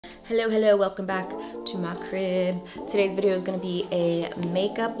Hello, welcome back to my crib. Today's video is gonna be a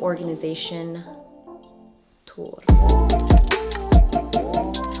makeup organization tour.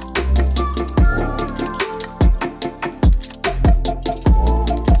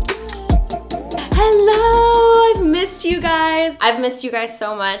 Hello, I've missed you guys. I've missed you guys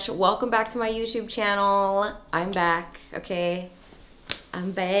so much. Welcome back to my YouTube channel. I'm back, okay?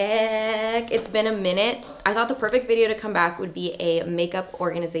 I'm back. It's been a minute. I thought the perfect video to come back would be a makeup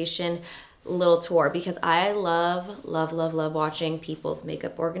organization little tour because I love watching people's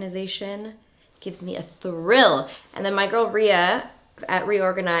makeup organization. It gives me a thrill. And then my girl Ría at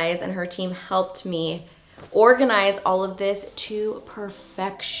RíOrganize and her team helped me organize all of this to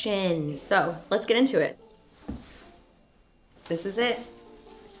perfection. So let's get into it. This is it.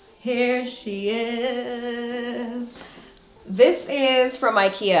 Here she is. This is from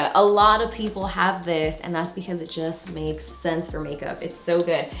IKEA. A lot of people have this and that's because it just makes sense for makeup. It's so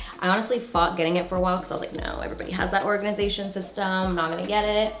good. I honestly fought getting it for a while because I was like, no, everybody has that organization system. I'm not gonna get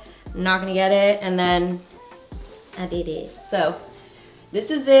it. I'm not gonna get it. And then I did it. So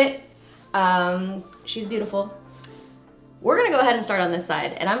this is it. She's beautiful. We're gonna go ahead and start on this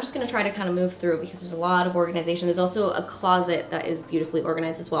side and I'm just gonna try to kind of move through because there's a lot of organization. There's also a closet that is beautifully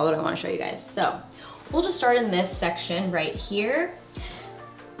organized as well that I wanna show you guys. So we'll just start in this section right here.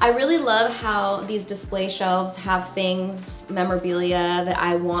 I really love how these display shelves have things, memorabilia that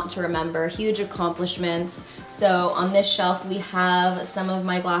I want to remember, huge accomplishments. So on this shelf, we have some of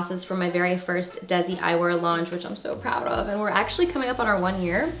my glasses from my very first Desi eyewear launch, which I'm so proud of. And we're actually coming up on our 1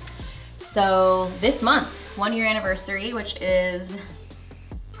 year. So this month, 1 year anniversary, which is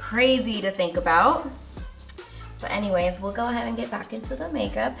crazy to think about. But anyways, we'll go ahead and get back into the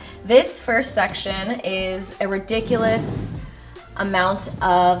makeup. This first section is a ridiculous amount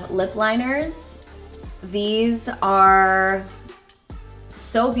of lip liners. These are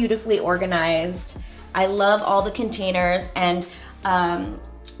so beautifully organized. I love all the containers and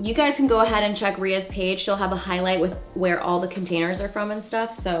you guys can go ahead and check Ria's page. She'll have a highlight with where all the containers are from and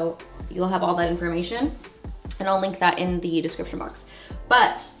stuff. So you'll have all that information and I'll link that in the description box.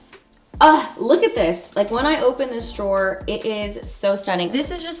 But look at this. Like when I open this drawer, it is so stunning. This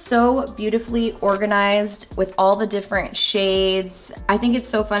is just so beautifully organized with all the different shades. I think it's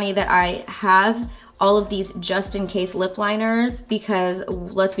so funny that I have all of these just in case lip liners because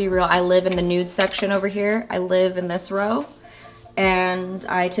let's be real, I live in the nude section over here. I live in this row and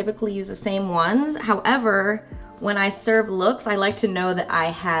I typically use the same ones. However, when I serve looks, I like to know that I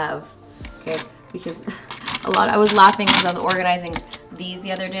have, okay, because I was laughing because I was organizing these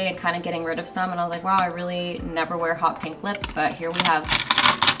the other day and kind of getting rid of some and I was like, wow, I really never wear hot pink lips, but here we have,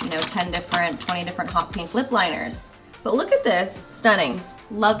 you know, 20 different hot pink lip liners. But look at this, stunning.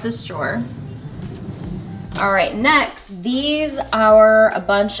 Love this drawer. All right, next, these are a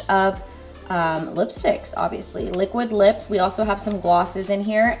bunch of lipsticks, obviously. Liquid lips, we also have some glosses in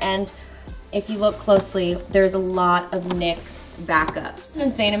here and if you look closely, there's a lot of NYX backups. An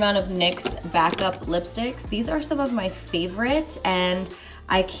insane amount of NYX backup lipsticks. These are some of my favorite and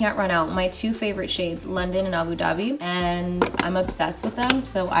I can't run out. My two favorite shades, London and Abu Dhabi, and I'm obsessed with them,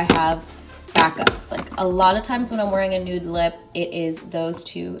 so I have backups. Like a lot of times when I'm wearing a nude lip, it is those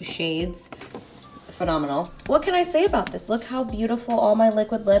two shades. Phenomenal. What can I say about this? Look how beautiful all my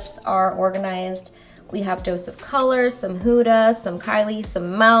liquid lips are organized. We have Dose of Colors, some Huda, some Kylie,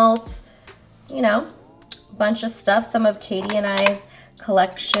 some Melt, you know, bunch of stuff. Some of Katie and I's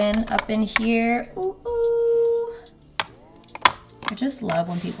collection up in here. Ooh, ooh. I just love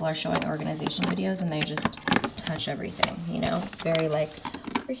when people are showing organization videos and they just touch everything, you know? It's very like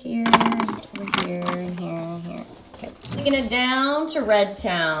over here, and here, and here. Okay, taking it down to Red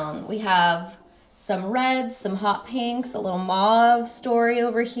Town. We have some reds, some hot pinks, a little mauve story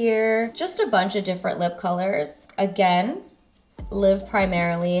over here. Just a bunch of different lip colors. Again, live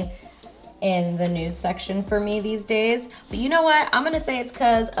primarily in the nude section for me these days. But you know what? I'm gonna say it's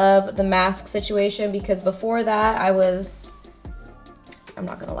because of the mask situation because before that I'm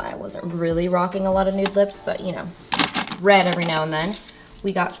not gonna lie, I wasn't really rocking a lot of nude lips, but you know, red every now and then.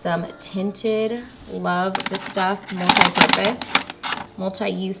 We got some tinted, love this stuff, multi-purpose,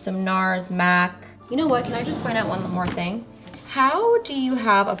 multi-use, some NARS, MAC. You know what, can I just point out one more thing? How do you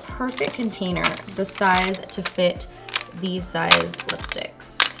have a perfect container the size to fit these size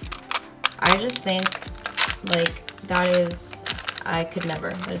lipsticks? I just think like that is, I could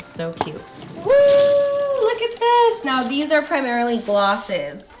never, that is so cute. Woo, look at this. Now these are primarily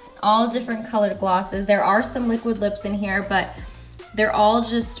glosses, all different colored glosses. There are some liquid lips in here, but they're all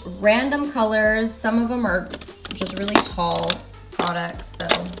just random colors. Some of them are just really tall products, so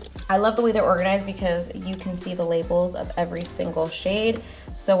I love the way they're organized because you can see the labels of every single shade,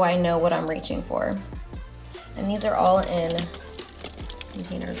 so I know what I'm reaching for. And these are all in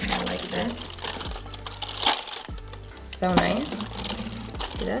containers like this. So nice.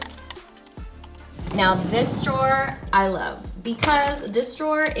 See this? Now this drawer I love because this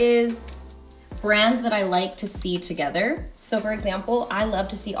drawer is brands that I like to see together. So for example, I love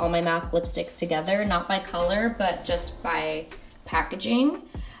to see all my MAC lipsticks together, not by color, but just by packaging.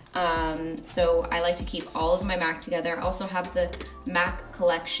 So I like to keep all of my MAC together. I also have the MAC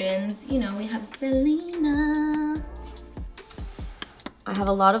collections. You know, we have Selena. I have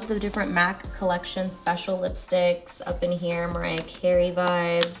a lot of the different MAC collection special lipsticks up in here, Mariah Carey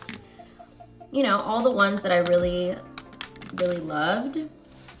vibes. You know, all the ones that I really, really loved.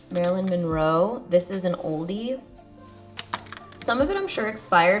 Marilyn Monroe, this is an oldie. Some of it I'm sure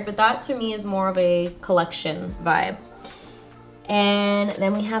expired, but that to me is more of a collection vibe. And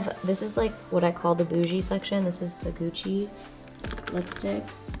then we have, this is like what I call the bougie section. This is the Gucci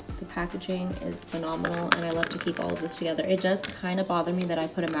lipsticks. The packaging is phenomenal and I love to keep all of this together. It does kind of bother me that I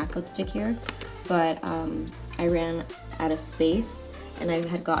put a MAC lipstick here, but I ran out of space and I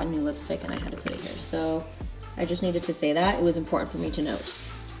had gotten new lipstick and I had to put it here. So I just needed to say that. It was important for me to note.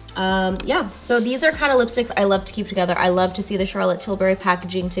 Yeah, so these are kind of lipsticks I love to keep together. I love to see the Charlotte Tilbury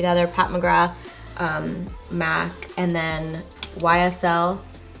packaging together, Pat McGrath, MAC, and then YSL.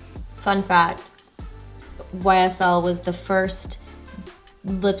 Fun fact, YSL was the first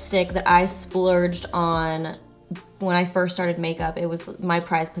lipstick that I splurged on when I first started makeup. It was my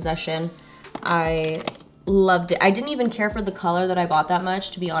prized possession. I loved it. I didn't even care for the color that I bought that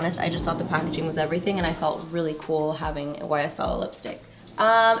much, to be honest. I just thought the packaging was everything and I felt really cool having a YSL lipstick.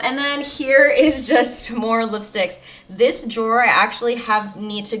 And then here is just more lipsticks. This drawer I actually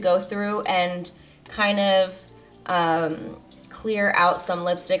need to go through and kind of clear out some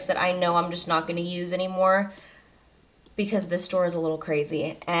lipsticks that I know I'm just not going to use anymore because this drawer is a little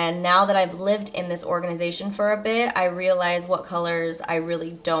crazy. And now that I've lived in this organization for a bit, I realize what colors I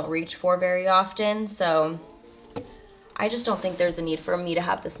really don't reach for very often. So I just don't think there's a need for me to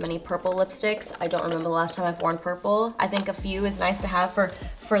have this many purple lipsticks. I don't remember the last time I've worn purple. I think a few is nice to have for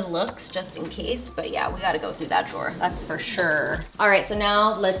looks just in case, but yeah, we gotta go through that drawer, that's for sure. All right, so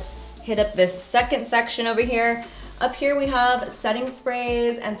now let's hit up this second section over here. Up here we have setting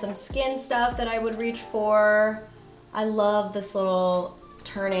sprays and some skin stuff that I would reach for. I love this little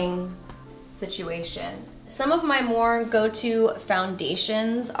turning situation. Some of my more go-to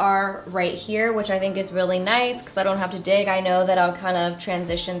foundations are right here, which I think is really nice because I don't have to dig. I know that I'll kind of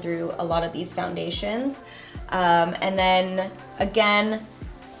transition through a lot of these foundations. And then again,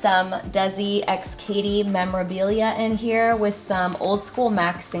 some Desi x Katie memorabilia in here with some old school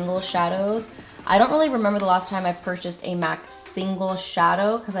MAC single shadows. I don't really remember the last time I purchased a MAC single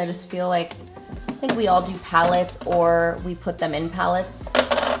shadow because I just feel like, I think we all do palettes or we put them in palettes,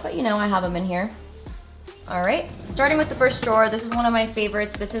 but you know, I have them in here. All right, starting with the first drawer, this is one of my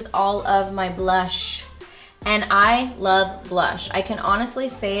favorites. This is all of my blush, and I love blush. I can honestly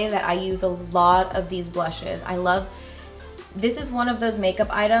say that I use a lot of these blushes. This is one of those makeup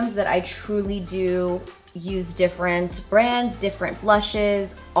items that I truly do use different brands, different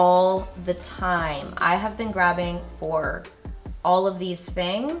blushes all the time. I have been grabbing for all of these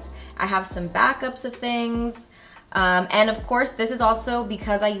things. I have some backups of things, and of course, this is also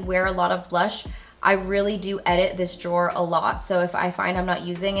because I wear a lot of blush. I really do edit this drawer a lot, so if I find I'm not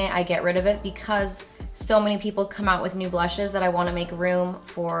using it, I get rid of it because so many people come out with new blushes that I want to make room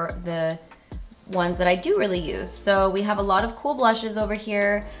for the ones that I do really use. So we have a lot of cool blushes over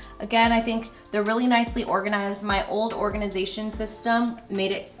here. Again, I think they're really nicely organized. My old organization system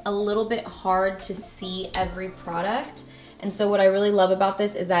made it a little bit hard to see every product, and so what I really love about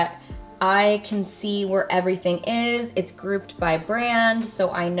this is that I can see where everything is. It's grouped by brand, so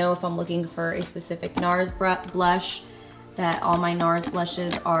I know if I'm looking for a specific NARS blush, that all my NARS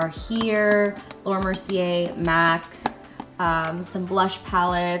blushes are here. Laura Mercier, MAC, some blush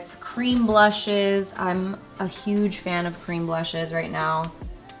palettes, cream blushes. I'm a huge fan of cream blushes right now.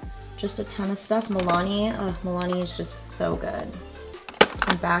 Just a ton of stuff. Milani, Milani is just so good.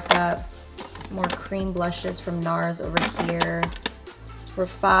 Some backups, more cream blushes from NARS over here.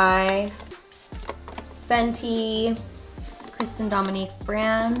 Refi, Fenty, Kristen Dominique's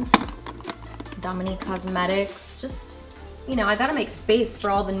brand, Dominique Cosmetics. Just, you know, I gotta make space for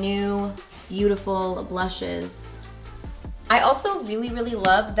all the new, beautiful blushes. I also really, really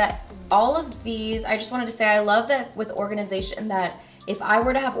love that all of these, I just wanted to say, I love that with organization that if I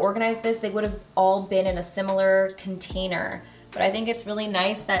were to have organized this, they would have all been in a similar container. But I think it's really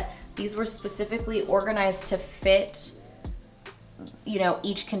nice that these were specifically organized to fit you know,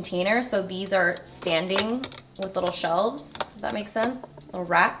 each container. So these are standing with little shelves, if that makes sense, little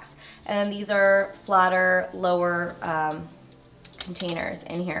racks. And these are flatter, lower containers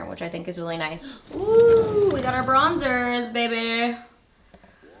in here, which I think is really nice. Ooh, we got our bronzers, baby.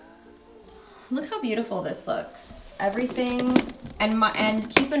 Look how beautiful this looks. Everything,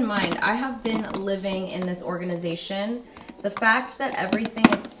 and keep in mind, I have been living in this organization. The fact that everything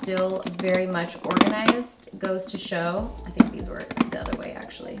is still very much organized goes to show, I think these were the other way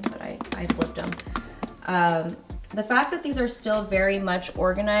actually, but I flipped them. The fact that these are still very much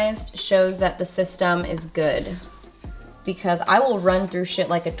organized shows that the system is good, because I will run through shit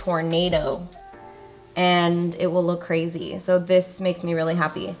like a tornado and it will look crazy. So this makes me really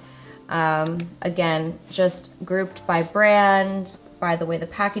happy. Again, just grouped by brand, by the way the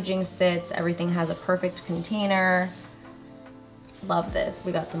packaging sits, everything has a perfect container. Love this.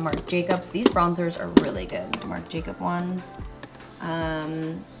 We got some Marc Jacobs. These bronzers are really good. Marc Jacob ones.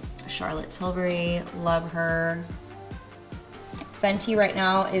 Charlotte Tilbury, love her. Fenty right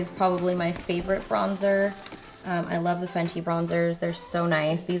now is probably my favorite bronzer. I love the Fenty bronzers. They're so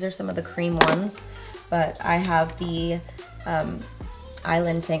nice. These are some of the cream ones, but I have the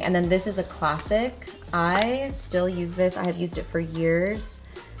Island Tank, and then this is a classic. I still use this. I have used it for years.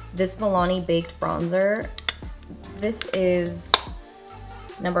 This Milani Baked Bronzer. This is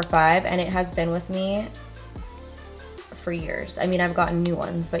number 5, and it has been with me for years. I mean, I've gotten new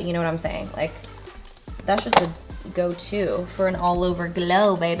ones, but you know what I'm saying. Like, that's just a go-to for an all-over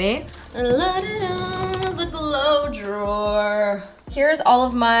glow, baby. Let it on the glow drawer. Here's all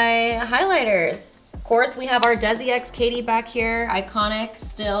of my highlighters. Of course, we have our Desi X Katie back here, iconic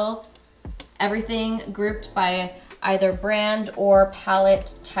still. Everything grouped by either brand or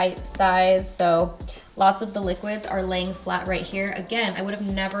palette type size. So lots of the liquids are laying flat right here. Again, I would have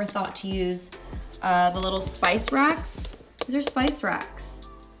never thought to use the little spice racks. These are spice racks.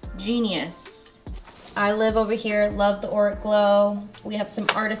 Genius. I live over here, love the Auric Glow. We have some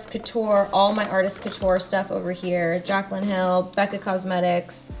Artist Couture, all my Artist Couture stuff over here. Jaclyn Hill, Becca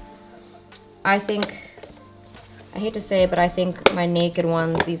Cosmetics. I think, I hate to say it, but I think my naked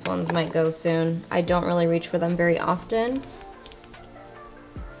ones, these ones might go soon. I don't really reach for them very often.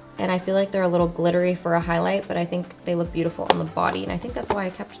 And I feel like they're a little glittery for a highlight, but I think they look beautiful on the body, and I think that's why I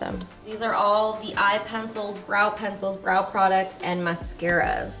kept them. These are all the eye pencils, brow products, and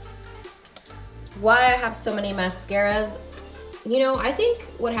mascaras. Why I have so many mascaras? You know, I think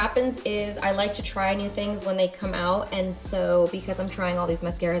what happens is I like to try new things when they come out, and so because I'm trying all these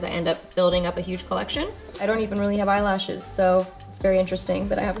mascaras, I end up building up a huge collection. I don't even really have eyelashes, so it's very interesting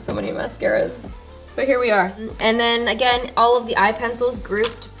that I have so many mascaras. But here we are. And then again, all of the eye pencils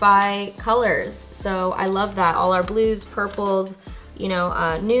grouped by colors. So I love that. All our blues, purples, you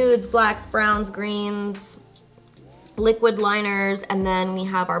know, nudes, blacks, browns, greens, liquid liners, and then we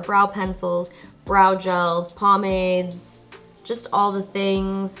have our brow pencils, brow gels, pomades, just all the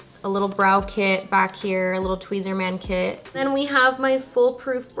things. A little brow kit back here, a little Tweezer Man kit. Then we have my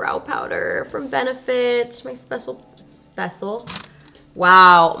foolproof brow powder from Benefit, my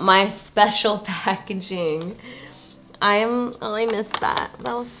wow, my special packaging. I miss that.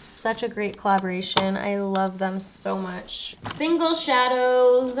 That was such a great collaboration. I love them so much. Single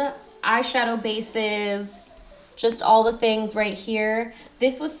shadows, eyeshadow bases, just all the things right here.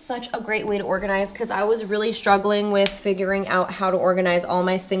 This was such a great way to organize because I was really struggling with figuring out how to organize all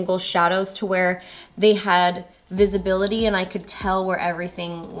my single shadows to where they had visibility and I could tell where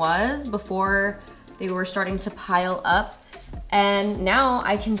everything was before they were starting to pile up. And now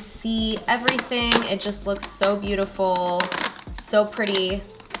I can see everything. It just looks so beautiful, so pretty.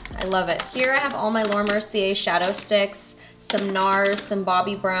 I love it. Here I have all my Laura Mercier shadow sticks, some NARS, some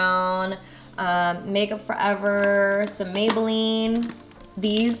Bobbi Brown, Makeup Forever, some Maybelline.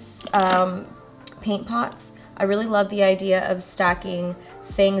 These paint pots, I really love the idea of stacking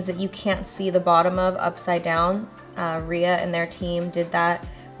things that you can't see the bottom of upside down. Ría and their team did that,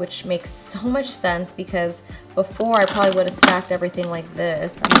 which makes so much sense because before I probably would have stacked everything like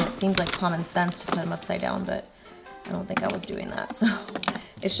this. I mean, it seems like common sense to put them upside down, but I don't think I was doing that. So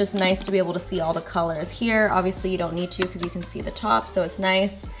it's just nice to be able to see all the colors. Here, obviously you don't need to because you can see the top, so it's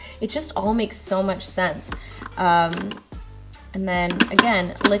nice. It just all makes so much sense. And then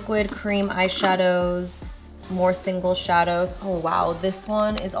again, liquid cream eyeshadows, more single shadows. Oh wow, this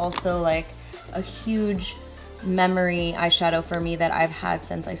one is also like a huge memory eyeshadow for me that I've had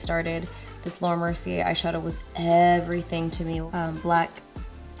since I started. This Laura Mercier eyeshadow was everything to me. Black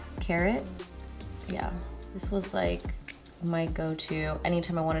Carrot, yeah. This was like my go-to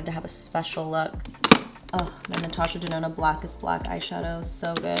anytime I wanted to have a special look. Oh, the Natasha Denona Blackest Black eyeshadow,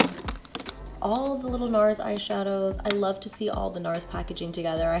 so good. all the little NARS eyeshadows. I love to see all the NARS packaging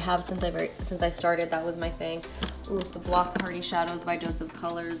together. I have since I started, that was my thing. Ooh, the Block Party shadows by Joseph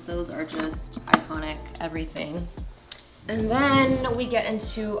Colors. Those are just iconic, everything. And then we get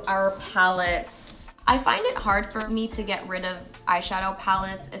into our palettes. I find it hard for me to get rid of eyeshadow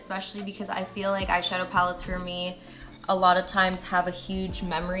palettes, especially because I feel like eyeshadow palettes for me a lot of times have a huge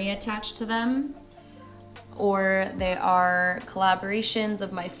memory attached to them, or they are collaborations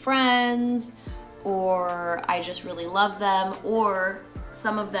of my friends, or I just really love them, or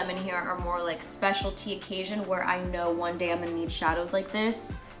some of them in here are more like specialty occasion where I know one day I'm gonna need shadows like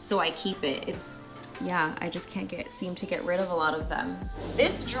this, so I keep it. Yeah, I just can't seem to get rid of a lot of them.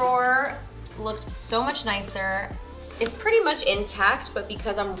 This drawer looked so much nicer. It's pretty much intact, but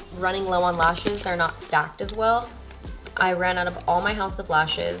because I'm running low on lashes, they're not stacked as well. I ran out of all my House of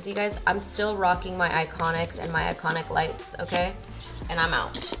Lashes. You guys, I'm still rocking my Iconics and my Iconic Lights, okay? And I'm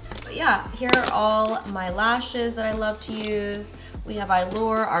out. But yeah, here are all my lashes that I love to use. We have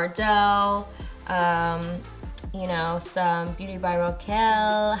Allure, Ardell, you know, some Beauty by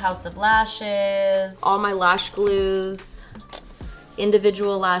Raquel, House of Lashes, all my lash glues,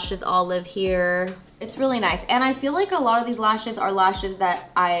 individual lashes all live here. It's really nice. And I feel like a lot of these lashes are lashes that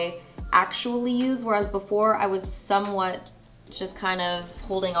I actually use, whereas before I was somewhat just kind of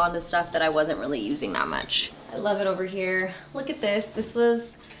holding on to stuff that I wasn't really using that much. I love it over here. Look at this. This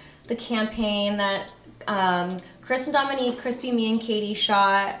was the campaign that Chris and Dominique, Crispy, me, and Katie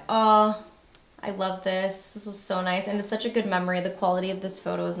shot. Oh, I love this. This was so nice, and it's such a good memory. The quality of this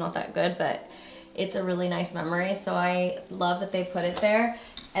photo is not that good, but it's a really nice memory, so I love that they put it there.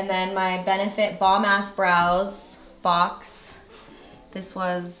 And then my Benefit Bomb Ass Brows box. This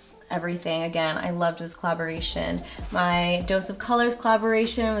was everything. Again, I loved this collaboration. My Dose of Colors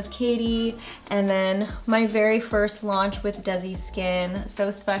collaboration with Katie, and then my very first launch with Desi Skin.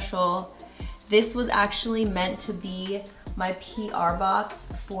 So special. This was actually meant to be my PR box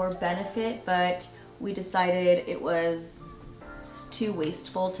for Benefit, but we decided it was too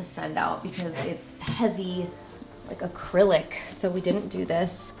wasteful to send out because it's heavy, like acrylic, so we didn't do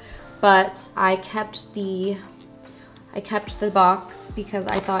this. But I kept the box because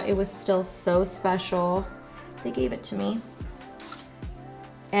I thought it was still so special. They gave it to me.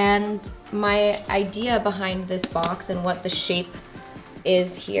 And my idea behind this box and what the shape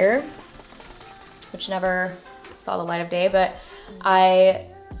is here, which never saw the light of day, but I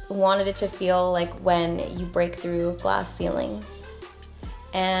wanted it to feel like when you break through glass ceilings.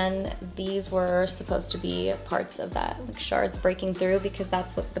 And these were supposed to be parts of that, like shards breaking through, because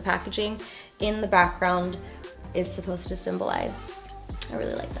that's what the packaging in the background is supposed to symbolize. I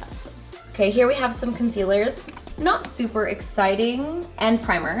really like that. Okay, here we have some concealers. Not super exciting, and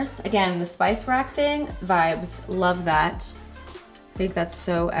primers. Again, the Spice Rack thing, vibes, love that. I think that's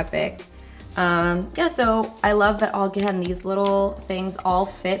so epic. Yeah, so I love that again, these little things all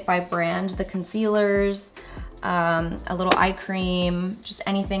fit by brand. The concealers, a little eye cream, just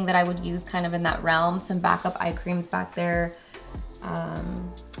anything that I would use kind of in that realm. Some backup eye creams back there.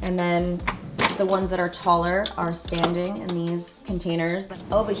 And then the ones that are taller are standing in these containers.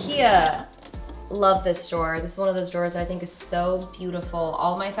 Over here, love this drawer. This is one of those drawers that I think is so beautiful.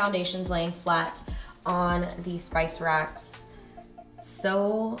 All my foundations laying flat on the Spice Racks.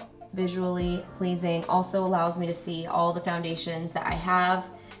 So visually pleasing. Also allows me to see all the foundations that I have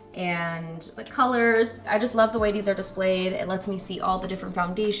and the colors. I just love the way these are displayed. It lets me see all the different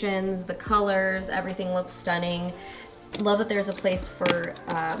foundations, the colors, everything looks stunning. Love that there's a place for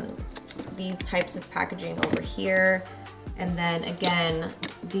these types of packaging over here. And then again,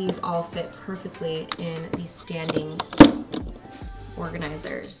 these all fit perfectly in these standing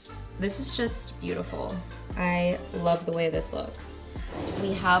organizers. This is just beautiful. I love the way this looks.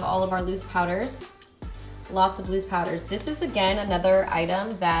 We have all of our loose powders, lots of loose powders. This is again another item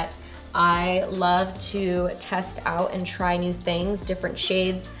that I love to test out and try new things, different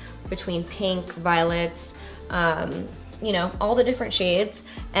shades between pink, violets, you know, all the different shades.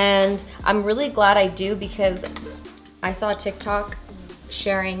 And I'm really glad I do because I saw a TikTok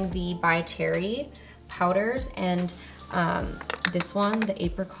sharing the By Terry powders, and this one, the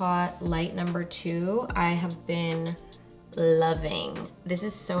Apricot Light number 2, I have been loving. This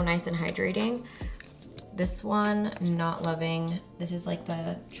is so nice and hydrating. This one, not loving. This is like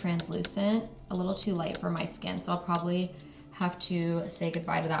the translucent, a little too light for my skin, so I'll probably have to say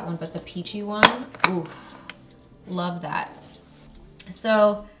goodbye to that one. But the peachy one, oof, love that.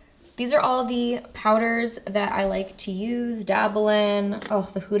 So these are all the powders that I like to use, dabble in. Oh,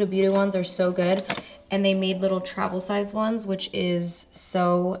 the Huda Beauty ones are so good. And they made little travel size ones, which is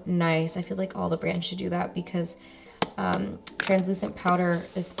so nice. I feel like all the brands should do that because translucent powder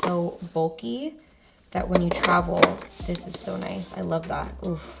is so bulky that when you travel, this is so nice. I love that.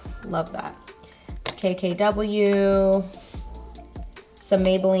 Ooh, love that. KKW. Some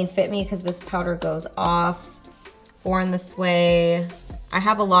Maybelline Fit Me because this powder goes off. Born This Way. I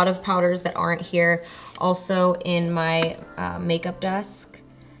have a lot of powders that aren't here also in my makeup desk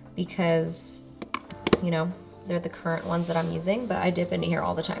because, you know, they're the current ones that I'm using, but I dip into here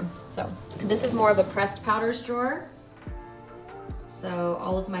all the time. So this is more of a pressed powders drawer. So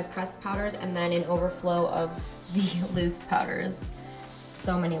all of my pressed powders and then an overflow of the loose powders.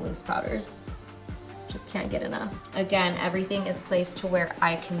 So many loose powders. Just can't get enough. Again, everything is placed to where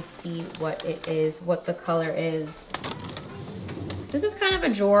I can see what it is, what the color is. This is kind of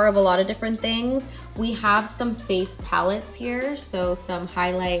a drawer of a lot of different things. We have some face palettes here, so some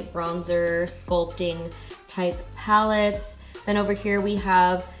highlight, bronzer, sculpting type palettes. Then over here we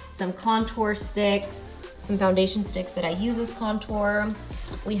have some contour sticks, some foundation sticks that I use as contour.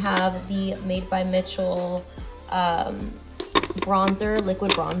 We have the Made by Mitchell bronzer,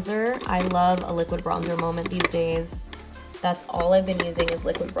 liquid bronzer. I love a liquid bronzer moment these days. That's all I've been using is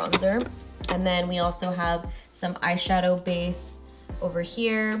liquid bronzer. And then we also have some eyeshadow base over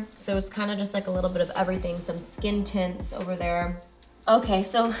here. So it's kind of just like a little bit of everything, some skin tints over there. Okay,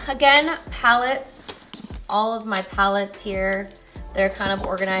 so again, palettes, all of my palettes here, they're kind of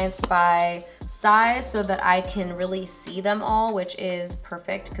organized by size so that I can really see them all, which is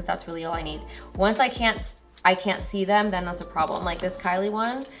perfect because that's really all I need. Once I can't see them, then that's a problem. Like this Kylie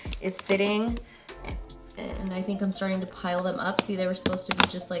one is sitting and I think I'm starting to pile them up. See, they were supposed to be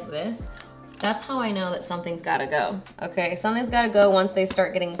just like this. That's how I know that something's gotta go. Okay, something's gotta go once they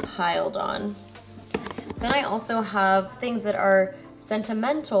start getting piled on. Then I also have things that are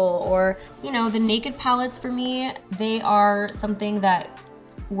sentimental or, you know, the naked palettes for me, they are something that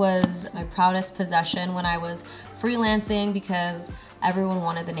was my proudest possession when I was freelancing because everyone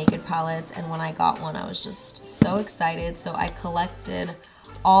wanted the naked palettes, and when I got one, I was just so excited. So I collected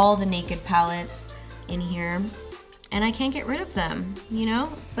all the naked palettes in here, and I can't get rid of them, you know?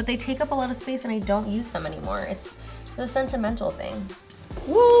 But they take up a lot of space and I don't use them anymore. It's the sentimental thing.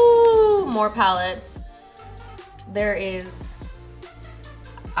 Woo! More palettes. There is,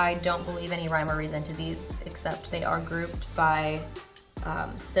 I don't believe any rhyme or reason to these, except they are grouped by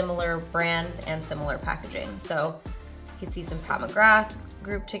similar brands and similar packaging. So you can see some Pat McGrath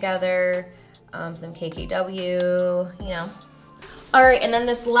grouped together, some KKW, you know. All right, and then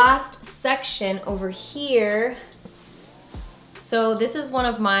this last section over here. So this is one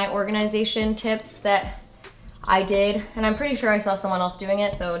of my organization tips that I did, and I'm pretty sure I saw someone else doing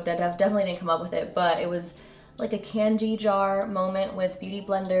it, so definitely didn't come up with it, but it was like a candy jar moment with beauty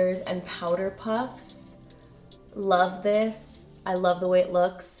blenders and powder puffs. Love this. I love the way it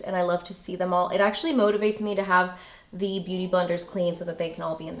looks, and I love to see them all. It actually motivates me to have the beauty blenders clean so that they can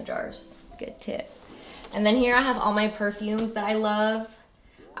all be in the jars. Good tip. And then here I have all my perfumes that I love.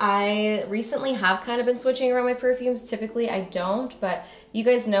 I recently have kind of been switching around my perfumes. Typically I don't, but you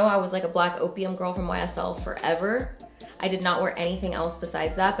guys know I was like a black opium girl from YSL forever. I did not wear anything else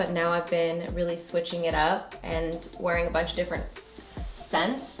besides that, but now I've been really switching it up and wearing a bunch of different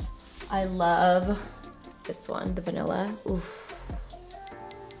scents. I love this one, the vanilla. Oof,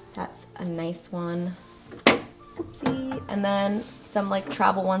 that's a nice one. Oopsie. And then some like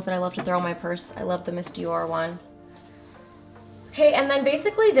travel ones that I love to throw in my purse. I love the Miss Dior one. Okay, and then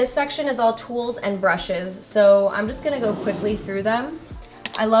basically this section is all tools and brushes. So I'm just gonna go quickly through them.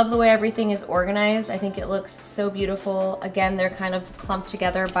 I love the way everything is organized. I think it looks so beautiful. Again, they're kind of clumped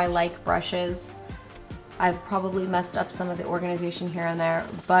together by like brushes. I've probably messed up some of the organization here and there,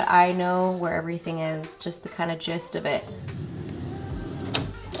 but I know where everything is, just the kind of gist of it.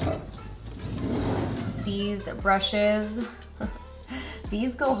 These brushes,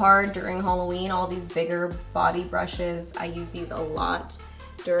 these go hard during Halloween, all these bigger body brushes. I use these a lot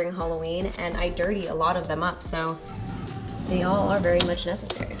during Halloween, and I dirty a lot of them up, so they all are very much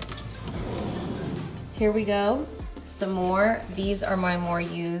necessary. Here we go, some more. These are my more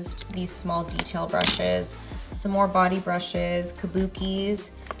used, these small detail brushes. Some more body brushes, kabukis.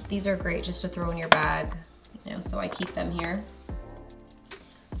 These are great just to throw in your bag, you know, so I keep them here.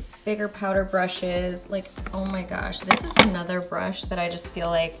 Bigger powder brushes, like, oh my gosh, this is another brush that I just feel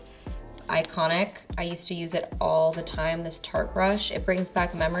like iconic. I used to use it all the time, this Tarte brush. It brings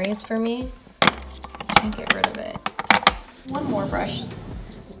back memories for me. I can't get rid of it. One more brush.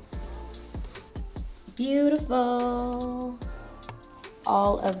 Beautiful.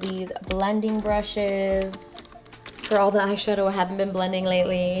 All of these blending brushes. For all the eyeshadow I haven't been blending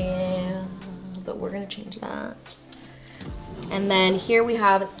lately, but we're gonna change that. And then here we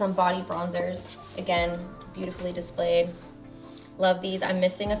have some body bronzers. Again, beautifully displayed. Love these. I'm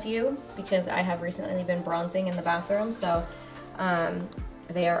missing a few because I have recently been bronzing in the bathroom, so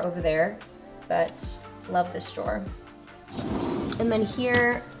they are over there, but love this drawer. And then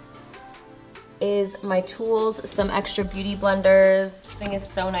here is my tools, some extra beauty blenders. This thing is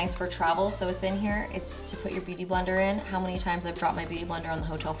so nice for travel, so it's in here. It's to put your beauty blender in. How many times I've dropped my beauty blender on the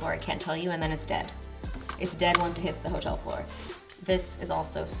hotel floor, I can't tell you, and then it's dead. It's dead once it hits the hotel floor. This is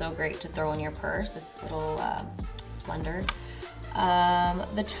also so great to throw in your purse, this little blender.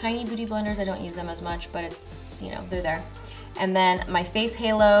 The tiny beauty blenders, I don't use them as much, but it's, you know, they're there. And then my face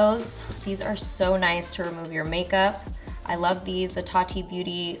halos. These are so nice to remove your makeup. I love these, the Tati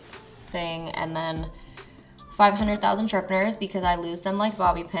Beauty thing, and then 500,000 sharpeners because I lose them like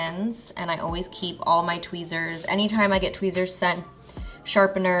bobby pins, and I always keep all my tweezers. Anytime I get tweezers sent,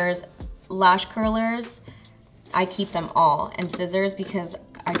 sharpeners, lash curlers, I keep them all, and scissors because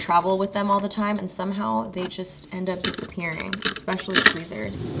I travel with them all the time and somehow they just end up disappearing, especially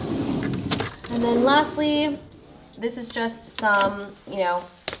tweezers. And then lastly, this is just some, you know,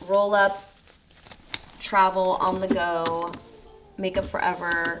 roll up, travel on the go, Makeup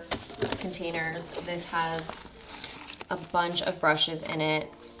Forever containers. This has a bunch of brushes in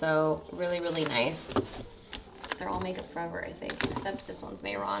it, so really, really nice. They're all Makeup Forever, I think, except this one's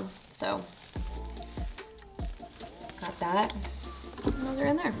Mayron. So, got that. And those are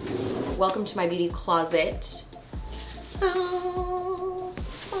in there. Welcome to my beauty closet.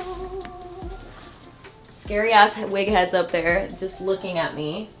 Scary ass wig heads up there just looking at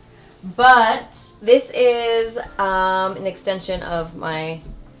me. But this is an extension of my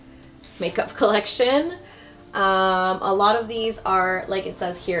makeup collection. A lot of these are, like it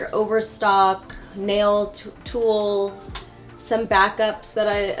says here, overstock, nail tools, some backups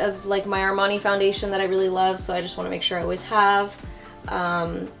that of like my Armani foundation that I really love, so I just want to make sure I always have.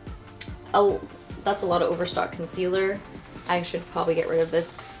 That's a lot of overstock concealer. I should probably get rid of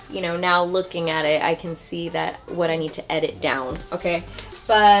this. You know, now looking at it, I can see that what I need to edit down, okay?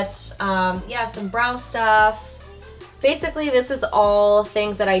 But yeah, some brow stuff. Basically, this is all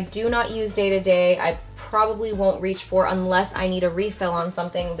things that I do not use day to day. I probably won't reach for unless I need a refill on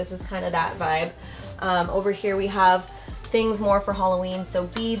something. This is kind of that vibe. Over here we have things more for Halloween, so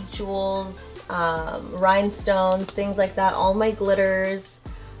beads, jewels, rhinestones, things like that, all my glitters,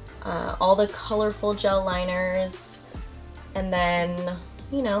 all the colorful gel liners, and then,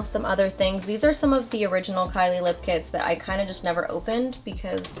 you know, some other things. These are some of the original Kylie lip kits that I kind of just never opened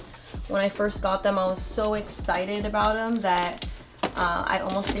because when I first got them, I was so excited about them that I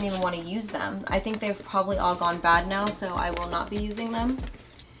almost didn't even want to use them. I think they've probably all gone bad now, so I will not be using them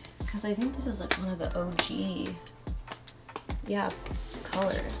because I think this is like one of the OG, yeah,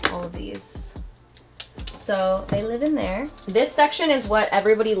 colors, all of these. So they live in there. This section is what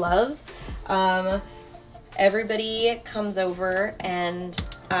everybody loves. Everybody comes over and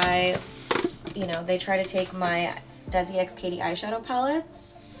you know, they try to take my Desi X Katie eyeshadow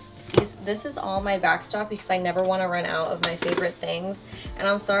palettes. This is all my backstock because I never want to run out of my favorite things. And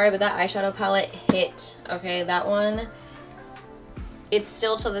I'm sorry, but that eyeshadow palette hit, okay? That one, it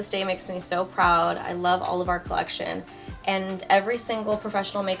still to this day makes me so proud. I love all of our collection. And every single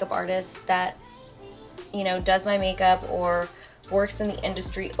professional makeup artist that, you know, does my makeup or works in the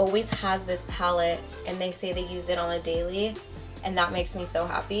industry always has this palette, and they say they use it on a daily, and that makes me so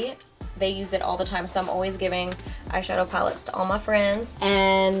happy. They use it all the time, so I'm always giving eyeshadow palettes to all my friends.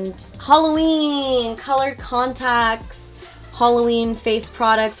 And Halloween colored contacts, Halloween face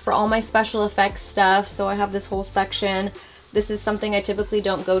products for all my special effects stuff. So I have this whole section. This is something I typically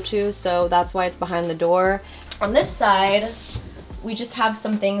don't go to, so that's why it's behind the door. On this side, we just have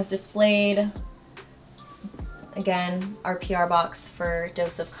some things displayed. Again, our PR box for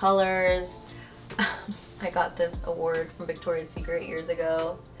Dose of Colors. I got this award from Victoria's Secret years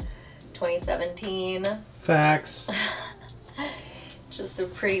ago, 2017. Facts. Just a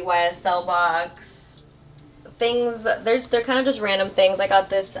pretty YSL box. Things, they're kind of just random things. I got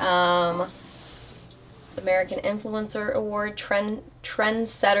this American Influencer Award,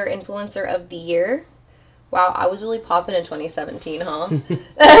 Trendsetter Influencer of the Year. Wow, I was really popping in 2017, huh?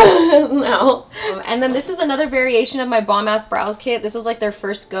 No. And then this is another variation of my Bomb Ass Brows Kit. This was like their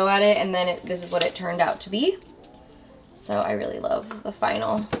first go at it, and then this is what it turned out to be. So I really love the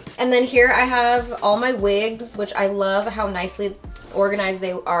final. And then here I have all my wigs, which I love how nicely organized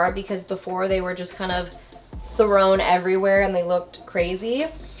they are, because before they were just kind of thrown everywhere and they looked crazy.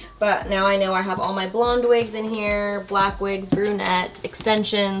 But now I know I have all my blonde wigs in here, black wigs, brunette,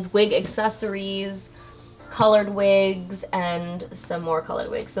 extensions, wig accessories, colored wigs, and some more colored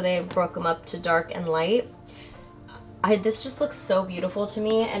wigs. So they broke them up to dark and light. This just looks so beautiful to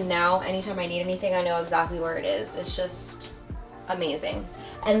me, and now anytime I need anything, I know exactly where it is. It's just amazing.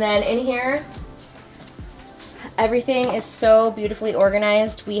 And then in here, everything is so beautifully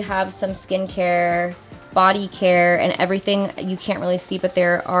organized. We have some skincare, body care, and everything you can't really see, but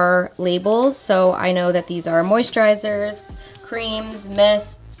there are labels, so I know that these are moisturizers, creams,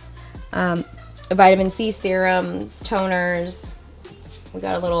 mists, vitamin C serums, toners. We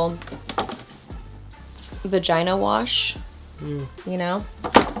got a little vagina wash, you know,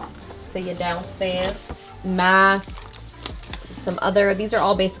 for your downstairs. Masks, some other, these are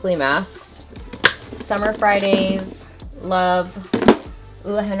all basically masks. Summer Fridays, Love,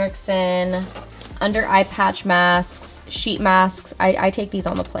 Ulla Henriksen, under eye patch masks, sheet masks. I take these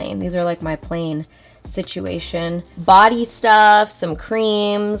on the plane. These are like my plane situation. Body stuff, some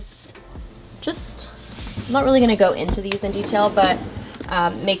creams. Just, I'm not really gonna go into these in detail, but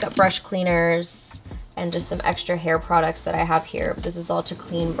makeup brush cleaners, and just some extra hair products that I have here. This is all to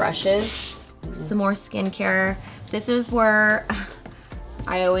clean brushes. Some more skincare. This is where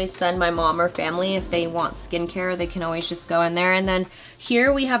I always send my mom or family if they want skincare. They can always just go in there. And then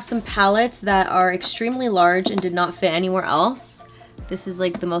here we have some palettes that are extremely large and did not fit anywhere else. This is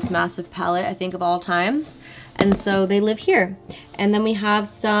like the most massive palette I think of all times. And so they live here. And then we have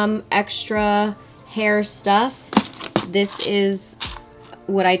some extra hair stuff. This is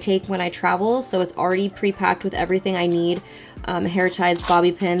what I take when I travel, so it's already pre-packed with everything I need. Hair ties,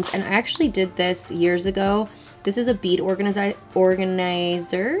 bobby pins, and I actually did this years ago. This is a bead organizer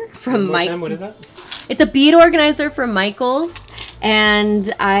from Mike. What is that? It's a bead organizer from Michaels,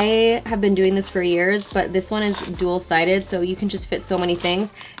 and I have been doing this for years, but this one is dual-sided, so you can just fit so many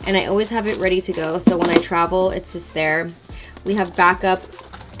things, and I always have it ready to go, so when I travel, it's just there. We have backup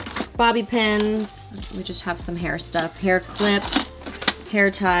bobby pins. We just have some hair stuff, hair clips, hair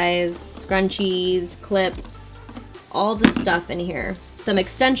ties, scrunchies, clips, all the stuff in here. Some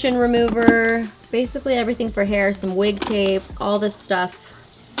extension remover, basically everything for hair, some wig tape, all this stuff.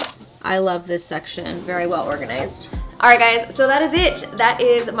 I love this section, very well organized. All right guys, so that is it. That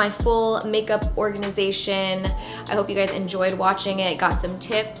is my full makeup organization. I hope you guys enjoyed watching it, got some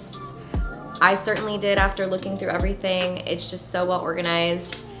tips. I certainly did after looking through everything. It's just so well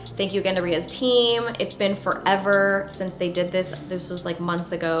organized. Thank you again to Ria's team. It's been forever since they did this. This was like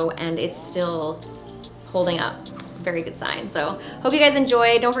months ago, and it's still holding up. Very good sign. So hope you guys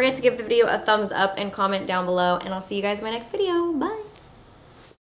enjoyed. Don't forget to give the video a thumbs up and comment down below, and I'll see you guys in my next video. Bye.